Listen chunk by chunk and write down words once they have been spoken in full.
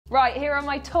Right, here are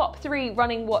my top 3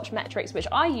 running watch metrics which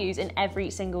I use in every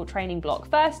single training block.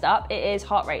 First up, it is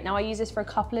heart rate. Now I use this for a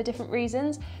couple of different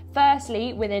reasons.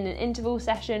 Firstly, within an interval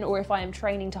session or if I am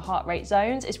training to heart rate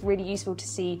zones, it's really useful to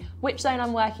see which zone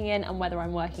I'm working in and whether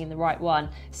I'm working in the right one.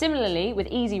 Similarly, with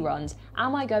easy runs,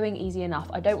 am I going easy enough?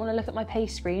 I don't want to look at my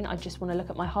pace screen, I just want to look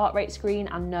at my heart rate screen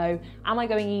and know, am I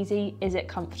going easy? Is it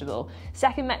comfortable?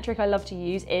 Second metric I love to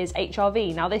use is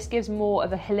HRV. Now this gives more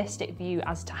of a holistic view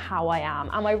as to how I am.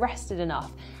 Am I rested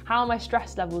enough? How are my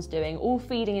stress levels doing? All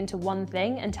feeding into one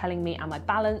thing and telling me, am I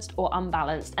balanced or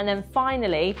unbalanced? And then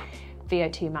finally,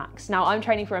 VO2 max. Now I'm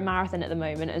training for a marathon at the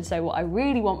moment, and so what I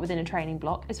really want within a training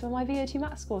block is for my VO2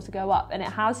 max score to go up, and it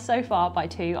has so far by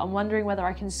 2. I'm wondering whether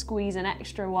I can squeeze an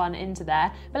extra one into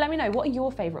there, but let me know, what are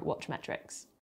your favorite watch metrics?